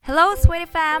Hello, Sweetie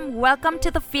Fam. Welcome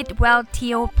to the Fit Well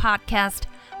TO podcast,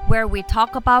 where we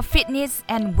talk about fitness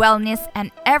and wellness and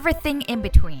everything in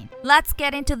between. Let's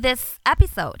get into this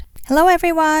episode. Hello,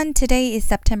 everyone. Today is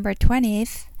September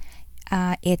 20th.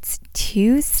 It's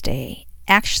Tuesday.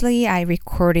 Actually, I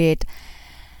recorded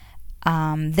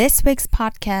this week's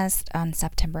podcast on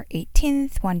September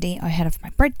 18th, one day ahead of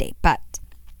my birthday, but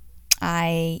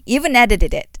I even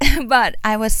edited it. But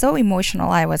I was so emotional.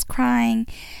 I was crying,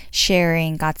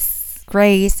 sharing God's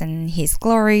grace and His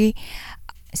glory.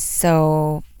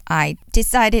 So I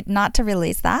decided not to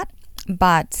release that,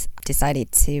 but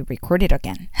decided to record it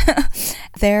again.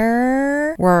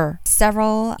 There were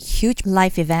several huge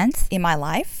life events in my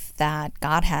life that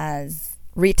God has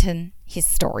written His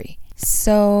story.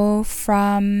 So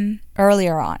from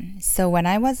earlier on, so when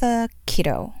I was a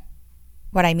kiddo,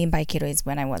 what I mean by kiddo is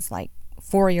when I was like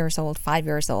 4 years old, 5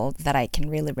 years old, that I can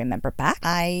really remember back.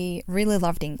 I really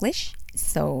loved English.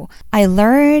 So I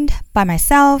learned by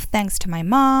myself thanks to my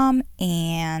mom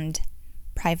and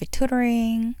private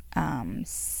tutoring,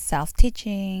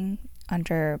 self-teaching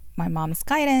under my mom's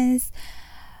guidance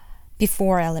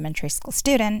before elementary school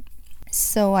student.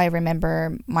 So I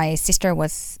remember my sister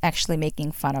was actually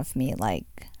making fun of me,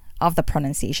 like of the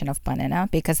pronunciation of banana,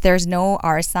 because there's no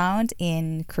R sound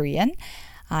in Korean.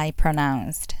 I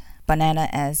pronounced banana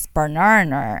as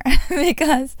banana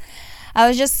because I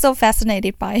was just so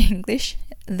fascinated by English,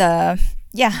 the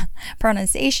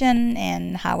pronunciation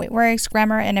and how it works,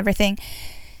 grammar and everything.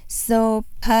 So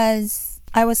because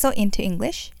I was so into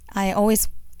English, I always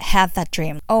had that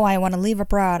dream. Oh, I want to live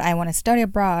abroad. I want to study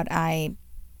abroad. I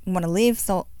want to leave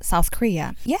South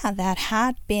Korea. Yeah, that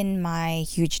had been my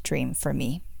huge dream for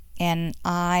me. And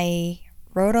I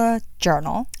wrote a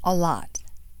journal a lot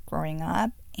growing up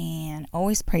and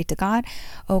always prayed to God.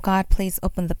 Oh God, please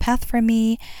open the path for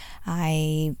me.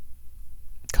 I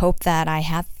hope that I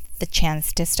have the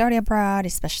chance to study abroad,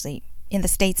 especially in the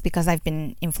States, because I've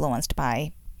been influenced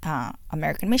by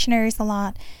American missionaries a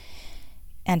lot.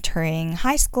 Entering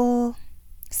high school,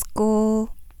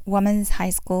 women's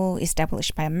high school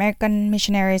established by American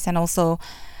missionaries, and also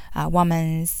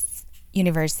women's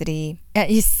university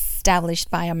established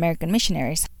by American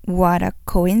missionaries. What a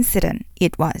coincidence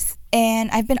it was. And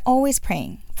I've been always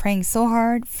praying so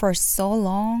hard for so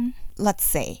long. Let's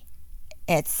say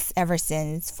it's ever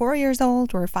since 4 years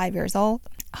old or 5 years old.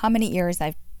 How many years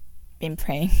I've been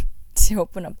praying to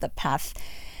open up the path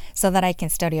so that I can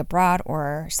study abroad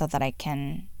or so that I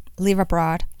can live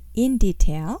abroad. In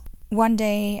detail, one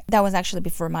day, that was actually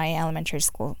before my elementary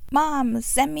school. Mom,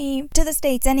 send me to the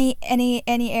States, any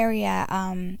area.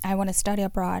 I want to study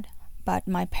abroad. But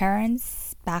my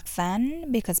parents back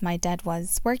then, because my dad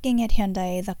was working at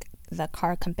Hyundai, the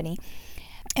car company,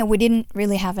 and we didn't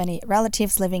really have any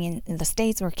relatives living in the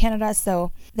States or Canada,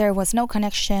 so there was no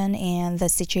connection, and the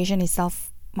situation itself,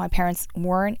 my parents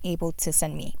weren't able to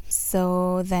send me.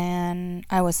 So then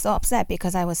I was so upset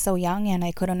because I was so young and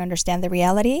I couldn't understand the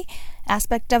reality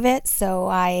aspect of it. So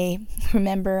I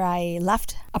remember I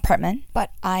left apartment,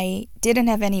 but I didn't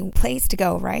have any place to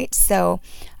go, right? So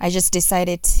I just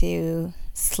decided to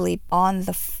sleep on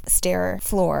the stair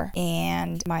floor,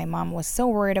 and my mom was so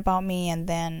worried about me, and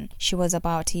then she was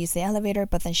about to use the elevator,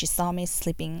 but then she saw me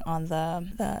sleeping on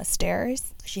the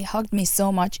stairs. She hugged me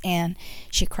so much and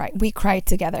we cried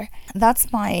together.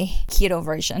 That's my kiddo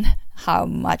version, how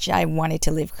much I wanted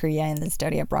to leave Korea and then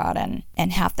study abroad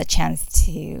and have the chance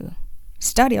to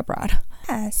study abroad.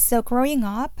 So growing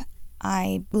up,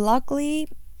 I luckily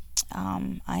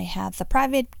I had the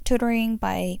private tutoring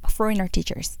by foreigner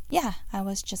teachers. Yeah, I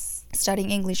was just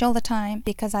studying English all the time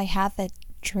because I had that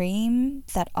dream,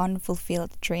 that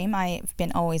unfulfilled dream. I've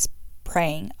been always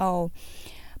praying, oh,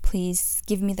 please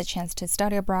give me the chance to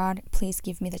study abroad. Please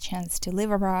give me the chance to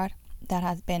live abroad. That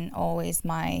has been always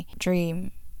my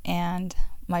dream and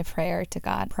my prayer to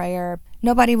God. Prayer,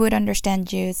 nobody would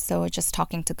understand you, so just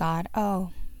talking to God.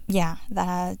 Oh, yeah,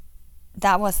 that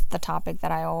was the topic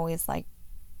that I always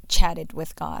chatted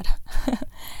with God.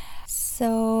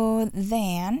 So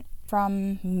then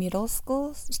from middle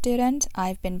school student,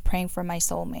 I've been praying for my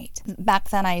soulmate. Back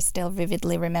then, I still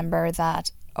vividly remember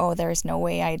that, there's no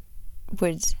way I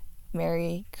would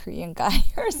marry Korean guy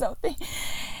or something.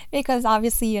 Because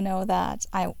obviously, you know that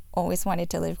I always wanted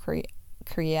to live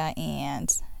Korea and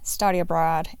study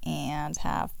abroad and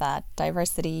have that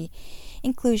diversity,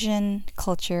 inclusion,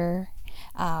 culture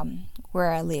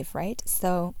where I live, right?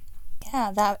 So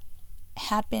yeah, that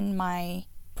had been my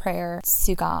prayer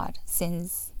to God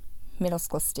since middle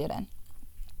school student.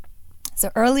 So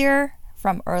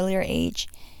from earlier age,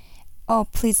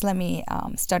 please let me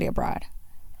study abroad,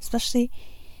 especially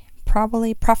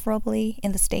preferably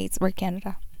in the States or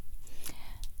Canada.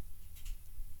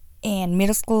 And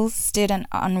middle school student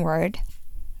onward,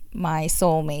 my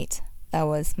soulmate. That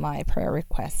was my prayer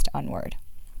request onward.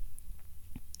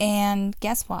 And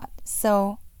guess what?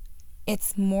 So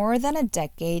it's more than a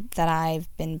decade that I've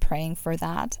been praying for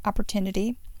that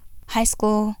opportunity. High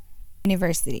school,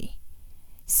 university.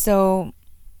 So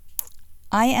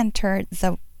I entered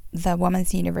the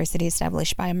women's university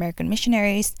established by American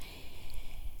missionaries.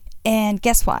 And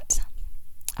guess what?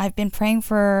 I've been praying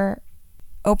for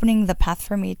opening the path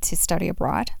for me to study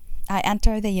abroad. I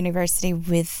entered the university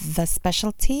with the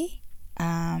specialty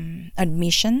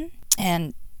admission,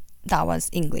 and that was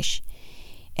English.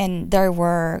 And there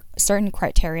were certain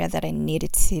criteria that I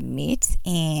needed to meet,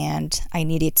 and I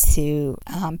needed to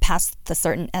pass the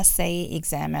certain essay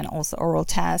exam and also oral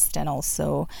test, and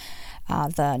also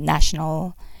the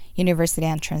national university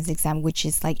entrance exam, which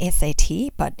is like SAT,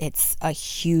 but it's a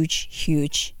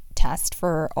huge test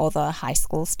for all the high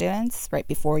school students right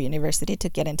before university to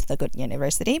get into the good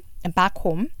university. And back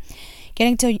home,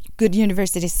 getting to a good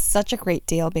university is such a great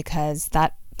deal because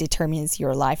that determines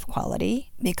your life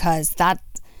quality, because that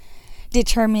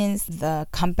determines the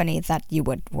company that you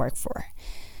would work for.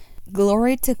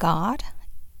 Glory to God,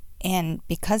 and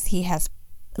because He has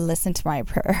listened to my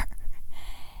prayer,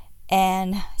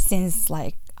 and since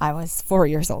like I was 4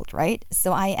 years old, right?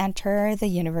 So I entered the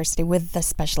university with the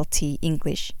specialty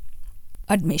English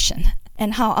admission.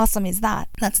 And how awesome is that?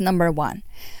 That's number one.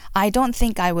 I don't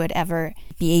think I would ever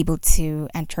be able to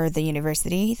enter the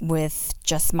university with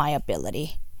just my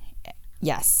ability.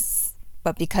 Yes.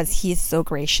 But because He is so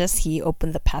gracious, He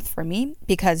opened the path for me.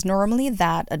 Because normally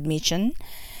that admission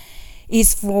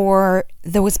is for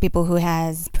those people who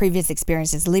has previous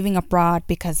experiences living abroad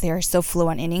because they are so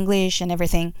fluent in English and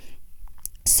everything.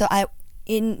 So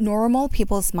in normal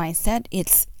people's mindset,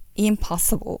 it's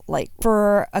impossible. Like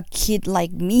for a kid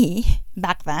like me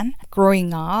back then,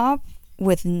 growing up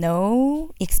with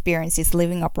no experiences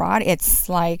living abroad, it's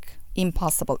like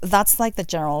impossible. That's like the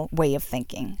general way of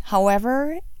thinking.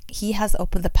 However, He has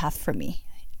opened the path for me,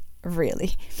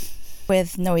 really,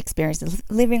 with no experiences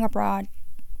living abroad.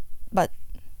 But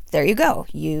there you go.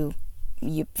 You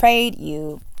prayed,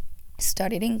 you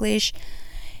studied English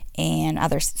and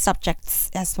other subjects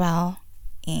as well,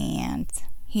 and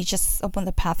He just opened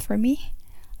the path for me.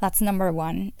 That's number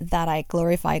one, that I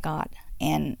glorify God,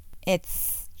 and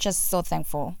it's just so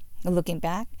thankful looking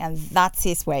back. And that's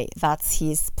His way, that's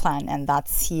His plan, and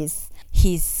that's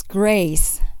His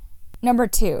grace. Number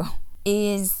two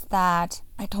is that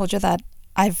I told you that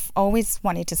I've always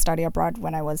wanted to study abroad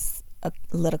when I was a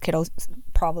little kid,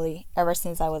 probably ever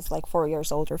since I was like 4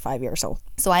 years old or 5 years old.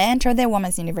 So I entered the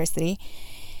women's university,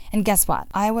 and guess what?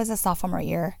 I was a sophomore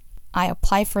year. I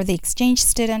applied for the exchange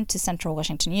student to Central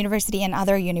Washington University and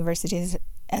other universities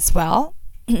as well.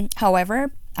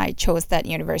 However, I chose that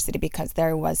university because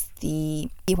there was the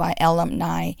EY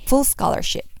alumni full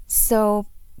scholarship. So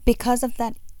because of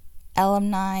that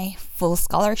alumni full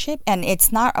scholarship, and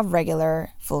it's not a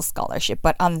regular full scholarship,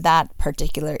 but on that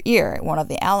particular year, one of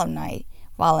the alumni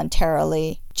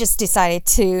voluntarily just decided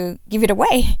to give it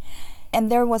away.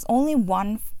 And there was only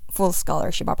one full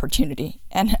scholarship opportunity.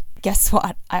 And guess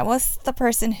what? I was the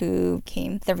person who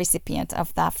became the recipient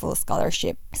of that full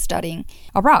scholarship studying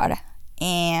abroad.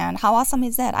 And how awesome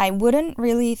is that? I wouldn't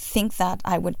really think that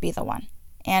I would be the one.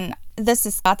 And this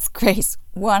is God's grace,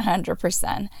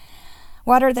 100%.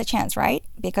 What are the chances, right?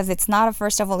 Because it's not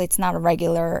first of all, it's not a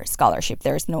regular scholarship.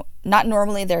 Not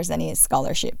normally there's any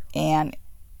scholarship. And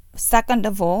second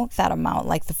of all, that amount,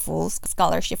 like the full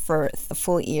scholarship for the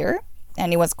full year,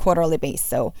 and it was quarterly based.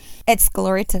 So it's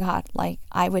glory to God. Like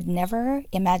I would never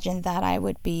imagine that I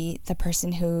would be the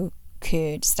person who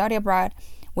could study abroad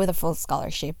with a full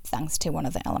scholarship thanks to one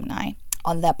of the alumni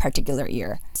on that particular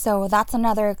year. So that's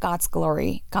another God's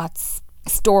glory, God's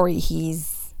story. He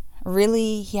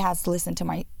has listened to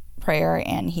my prayer,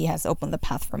 and He has opened the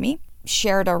path for me.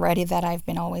 Shared already that I've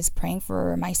been always praying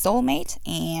for my soulmate,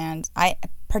 and I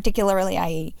pray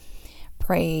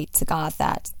to God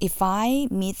that if I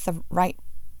meet the right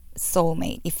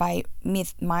soulmate, if I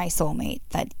meet my soulmate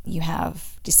that You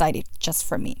have decided just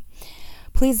for me,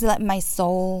 please let my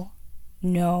soul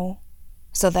know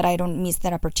so that I don't miss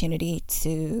that opportunity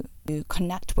to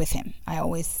connect with Him. I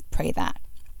always pray that.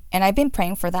 And I've been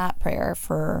praying for that prayer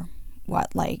for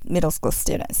middle school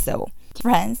students. So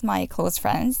friends, my close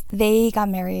friends, they got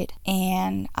married,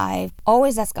 and I've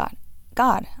always asked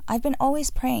God, I've been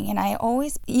always praying, and I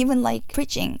always even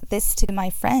preaching this to my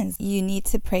friends. You need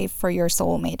to pray for your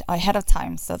soulmate ahead of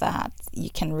time so that you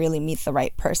can really meet the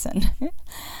right person.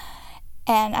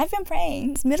 And I've been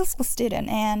praying, middle school student,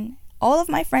 and all of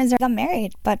my friends got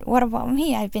married, but what about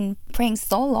me? I've been praying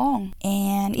so long,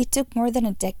 and it took more than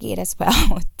a decade as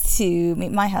well to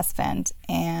meet my husband.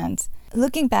 And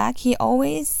looking back, he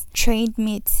always trained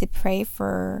me to pray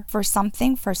for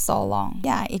something for so long.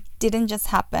 Yeah, it didn't just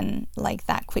happen like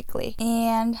that quickly.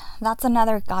 And that's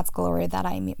another God's glory that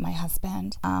I meet my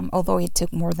husband, although it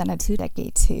took more than 2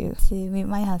 decades to meet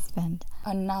my husband.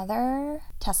 Another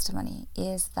testimony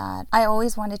is that I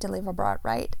always wanted to live abroad,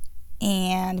 right?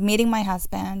 And meeting my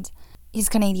husband, he's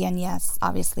Canadian, yes,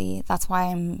 obviously. That's why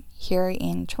I'm here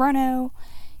in Toronto,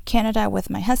 Canada with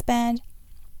my husband.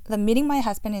 The meeting my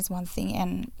husband is one thing,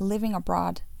 and living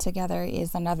abroad together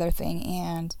is another thing.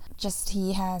 And just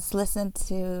he has listened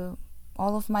to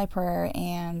all of my prayer,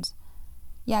 and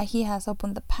yeah, he has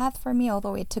opened the path for me,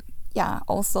 although it took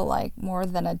also like more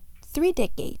than 3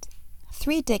 decades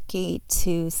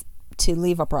to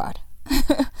live abroad.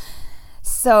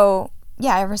 So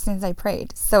yeah, ever since I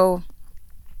prayed. So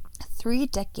 3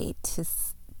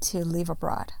 decades to live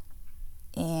abroad,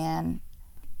 and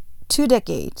 2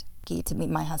 decades to meet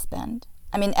my husband.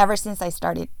 I mean, ever since I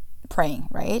started praying,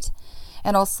 right?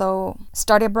 And also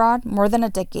study abroad, more than a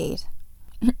decade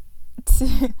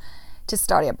to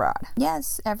study abroad.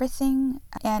 Yes, everything.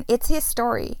 And it's his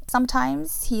story.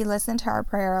 Sometimes he listened to our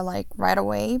prayer like right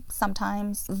away.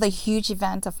 Sometimes the huge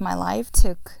event of my life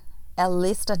took at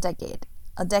least a decade.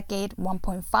 A decade,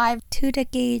 1.5, 2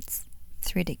 decades,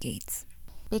 3 decades.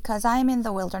 Because I'm in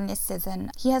the wilderness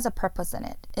season, he has a purpose in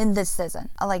it, in this season.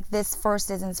 Like this 4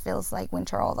 seasons feels like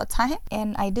winter all the time.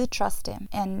 And I do trust him.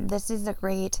 And this is a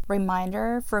great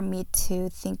reminder for me to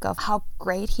think of how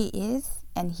great he is.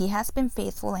 And he has been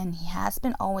faithful, and he has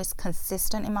been always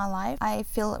consistent in my life. I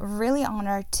feel really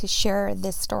honored to share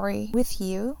this story with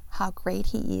you, how great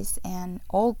he is, and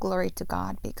all glory to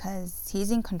God because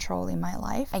he's in control in my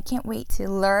life. I can't wait to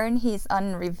learn his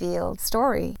unrevealed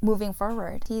story moving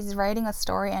forward. He's writing a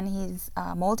story, and he's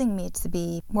molding me to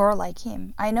be more like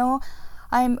him. I know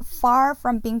I'm far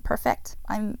from being perfect.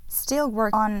 I'm still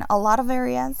working on a lot of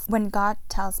areas. When God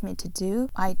tells me to do,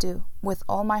 I do with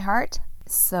all my heart.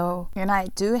 So, and I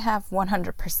do have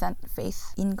 100%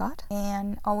 faith in God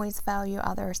and always value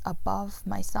others above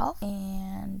myself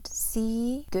and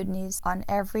see good news on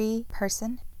every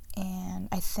person. And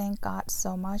I thank God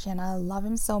so much, and I love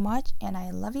him so much, and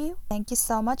I love you. Thank you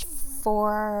so much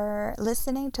for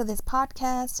listening to this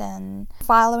podcast and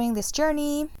following this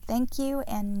journey. Thank you,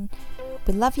 and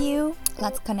we love you.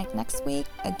 Let's connect next week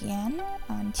again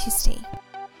on Tuesday.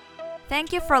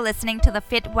 Thank you for listening to the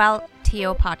Fitwell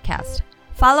TO podcast.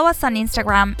 Follow us on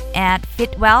Instagram at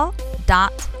fitwell.to.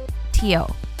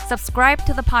 Subscribe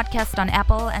to the podcast on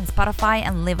Apple and Spotify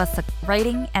and leave us a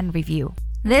rating and review.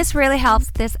 This really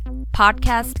helps this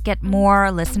podcast get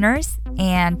more listeners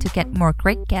and to get more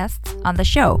great guests on the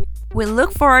show. We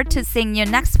look forward to seeing you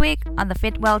next week on the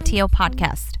Fitwell TO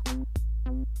podcast.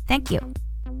 Thank you.